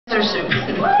soup.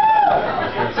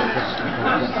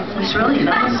 It's really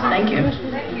nice, thank you.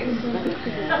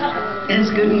 It's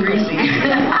good and greasy.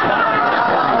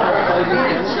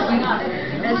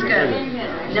 It's good.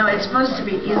 No, it's supposed to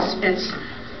be,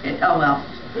 oh well.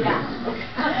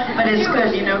 But it's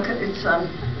good, you know, it's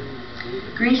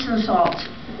grease and salt.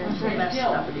 That's the best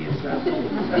stuff to use.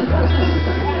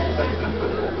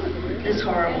 It's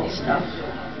horrible stuff.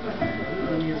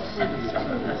 We'll use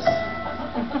some of this.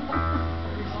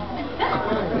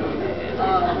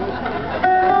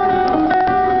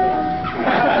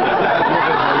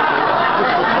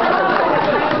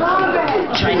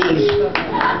 Chinese.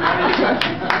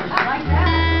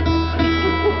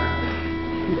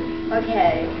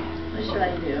 Okay, what should I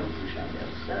do?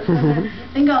 I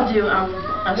think I'll do a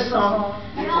song.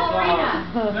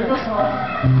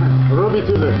 Robbie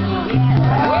Tiller.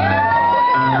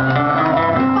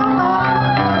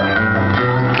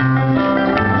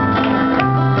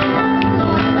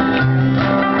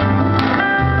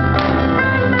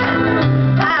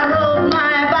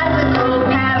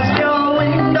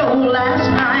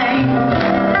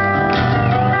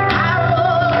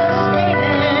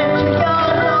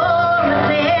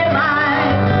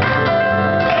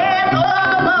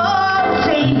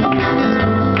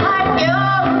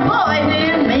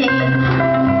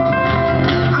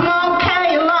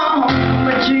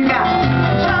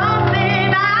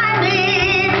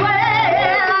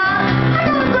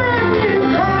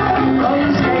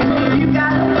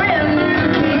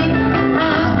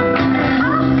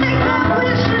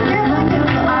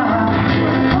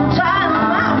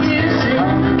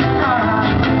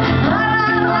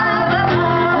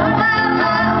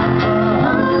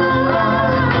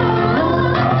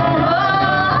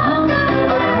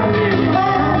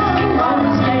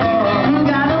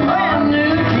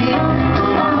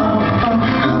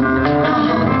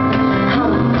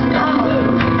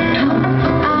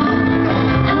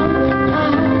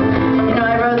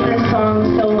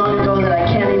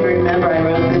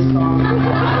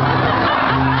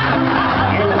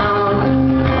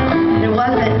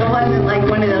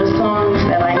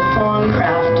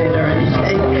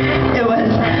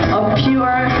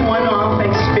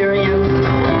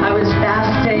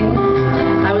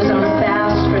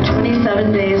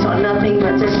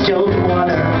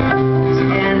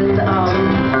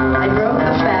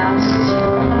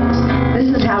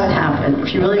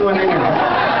 If you really want to know.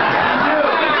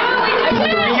 It's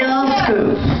a real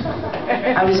scoop.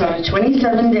 I was on a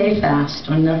 27-day fast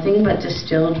on nothing but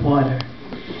distilled water.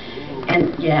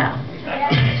 And yeah,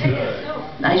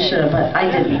 I should have, but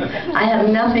I didn't. I had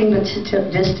nothing but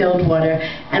distilled water,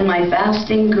 and my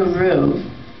fasting guru,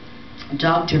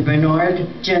 Dr. Bernard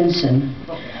Jensen,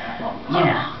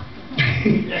 yeah,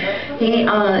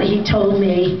 he told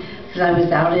me, because I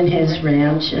was out in his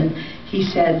ranch, and he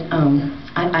said,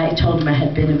 I told him I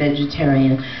had been a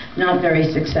vegetarian, not very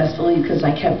successfully because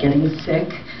I kept getting sick.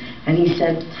 And he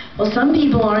said, well, some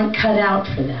people aren't cut out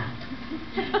for that.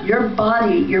 Your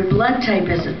body, your blood type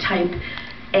is a type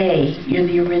A. You're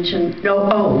the original,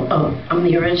 no, I'm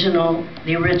the original,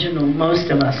 most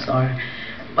of us are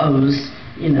O's,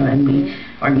 you know, and we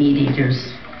are meat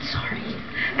eaters, sorry.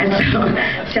 And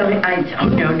so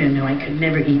no, I could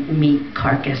never eat meat,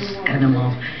 carcass,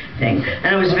 animal thing. And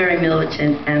I was very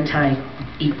militant,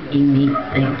 anti-eating meat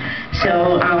thing.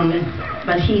 So,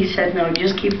 but he said, no,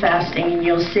 just keep fasting and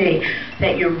you'll see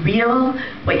that your real,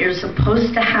 what you're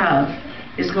supposed to have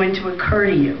is going to occur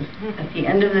to you. At the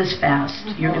end of this fast,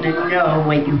 you're going to know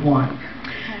what you want.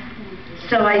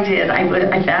 So I did.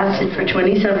 I fasted for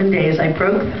 27 days. I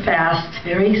broke the fast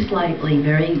very slightly,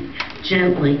 very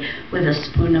gently, with a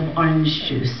spoon of orange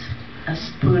juice, a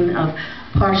spoon of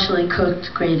partially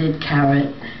cooked grated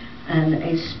carrot, and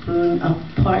a spoon of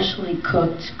partially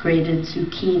cooked grated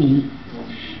zucchini.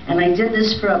 And I did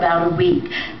this for about a week.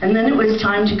 And then it was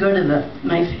time to go to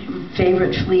my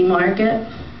favorite flea market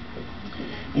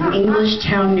in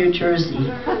Englishtown, New Jersey.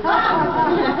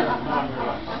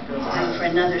 Time for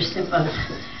another sip of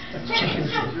chicken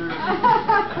soup.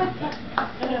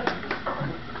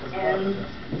 And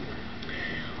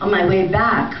on my way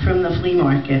back from the flea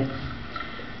market,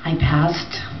 I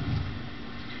passed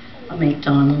a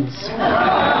McDonald's. And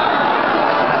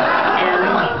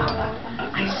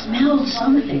I smelled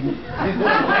something.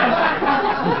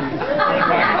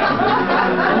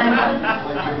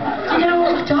 And you know,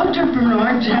 Dr.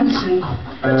 Bernard Jensen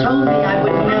told me I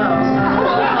would know.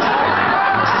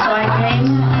 So I came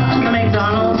to the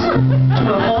McDonald's to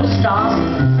a full stop,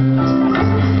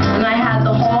 and I had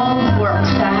the whole works.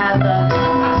 I had the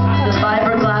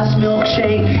fiberglass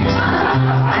milkshake,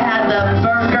 I had the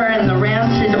burger and the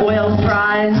rancid oil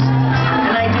fries,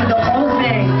 and I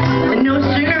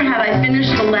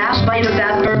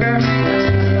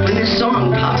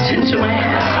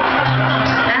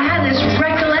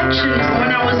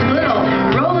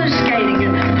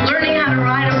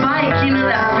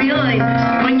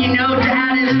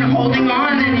holding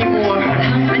on anymore.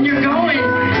 And you're going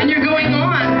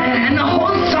on. And the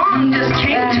whole song just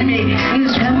came to me in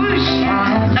this whoosh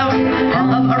of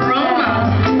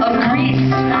aroma of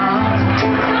Greece.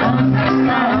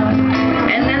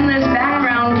 And then this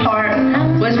background part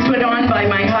was put on by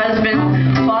my husband,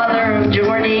 father of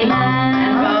Jordy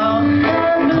and Bo.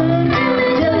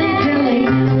 Dilly, dilly,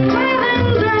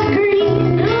 heavens are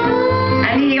green.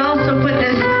 And he also put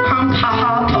this hum ha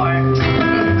ha part.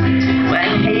 Well,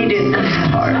 I hated this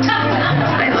part. I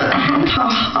thought, hum ha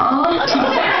ha.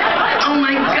 Oh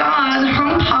my God,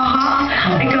 hum ha ha.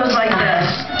 It goes like this.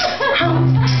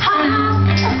 Hum ha ha.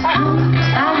 Hum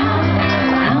ha ha.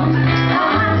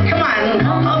 Come on,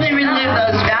 help me relive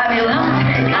those fabulous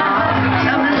days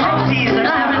of the 60s or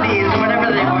 70s or whatever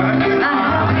they were.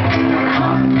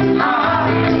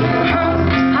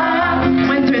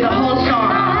 Went through the whole song.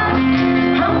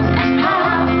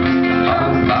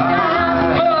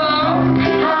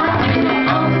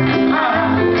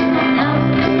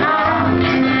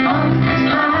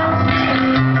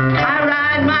 I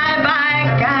ride my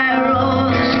bike, I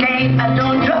roller skate, I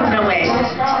don't drop no way.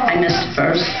 I missed the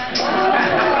verse.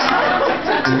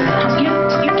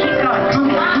 You keep going.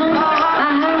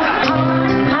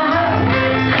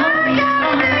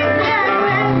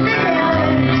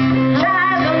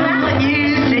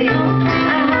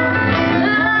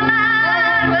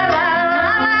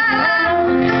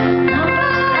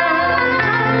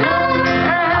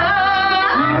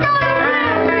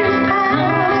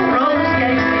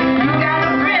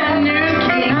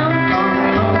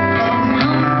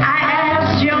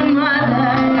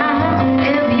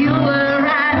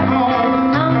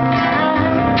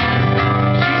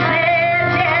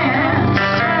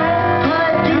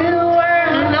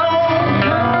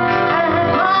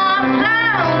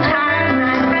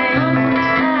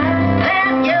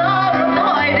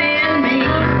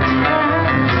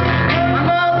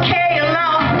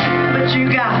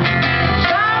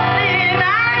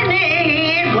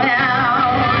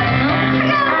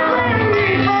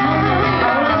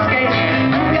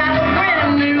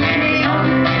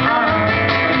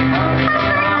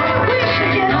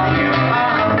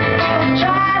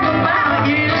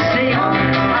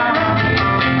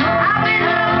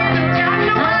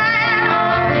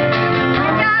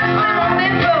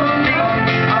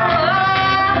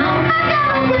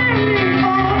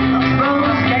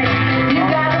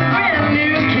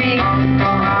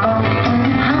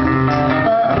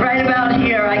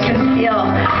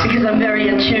 Because I'm very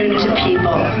attuned to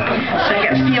people. So I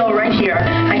can feel right here.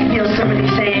 I can feel somebody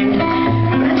saying,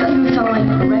 that doesn't sound like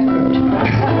the record.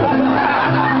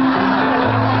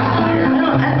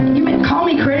 You may call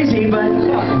me crazy, but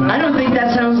I don't think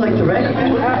that sounds like the record.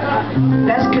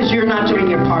 That's because you're not doing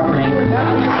your part right.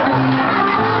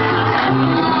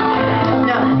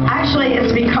 No, actually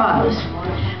it's because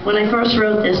when I first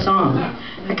wrote this song,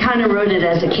 I kind of wrote it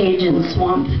as a Cajun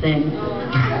swamp thing.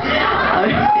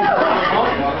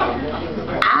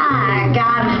 I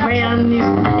got a brand new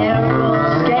arrow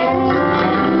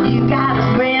skate. You got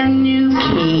a brand new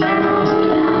key.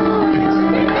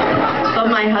 But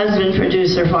my husband,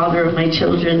 producer, father of my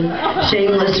children,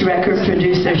 shameless record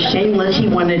producer, shameless, he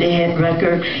wanted a hit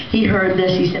record. He heard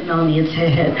this, he said, Melanie, it's a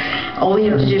hit. All we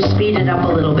have to do is speed it up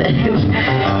a little bit.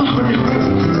 Oh no.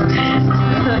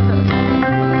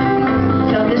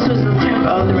 So this was the tempo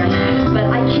of the record. But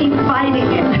I keep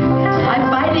fighting it. I'm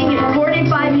fighting it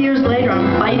 45 years later.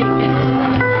 I'm fighting it.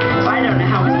 I don't know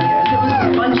how many years. It was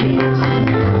a bunch of years.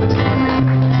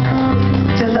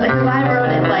 Because I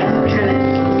wrote it like kind of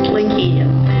slinky. You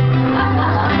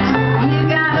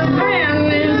got a brand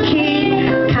new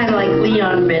key. Kind of like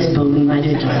Leon Risboon. I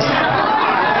did.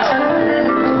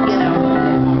 You know,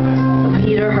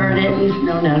 Peter heard it and he said,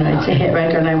 no, it's a hit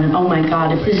record. And I went, oh my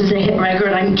God, if this is a hit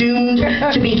record, I'm doomed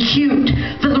to be cute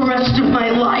for the rest of my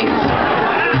life.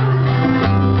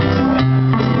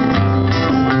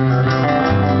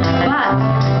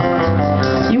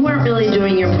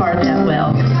 Doing your part that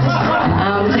well.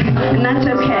 And that's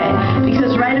okay,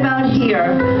 because right about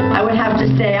here, I would have to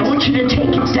say, I want you to take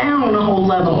it down a whole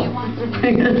level.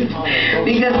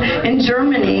 Because in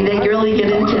Germany, they really get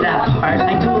into that part.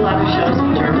 I do a lot of shows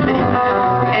in Germany,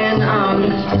 and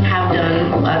have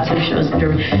done lots of shows in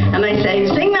Germany. And I say,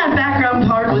 sing that background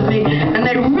part with me, and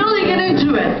they really get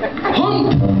into it.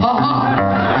 Hump, ha ha,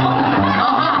 hump,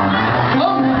 ha ha,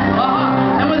 hump, ha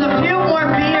ha. And with a few more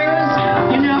beers,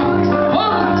 you know,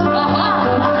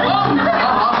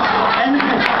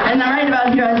 and right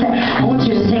about here I say, I want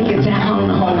you to take it down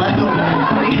a whole level.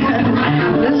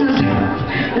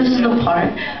 This is the part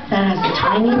that has a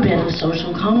tiny bit of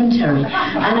social commentary.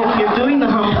 And if you're doing the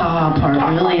hum ha ha part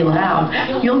really loud,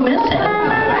 you'll miss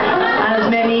it.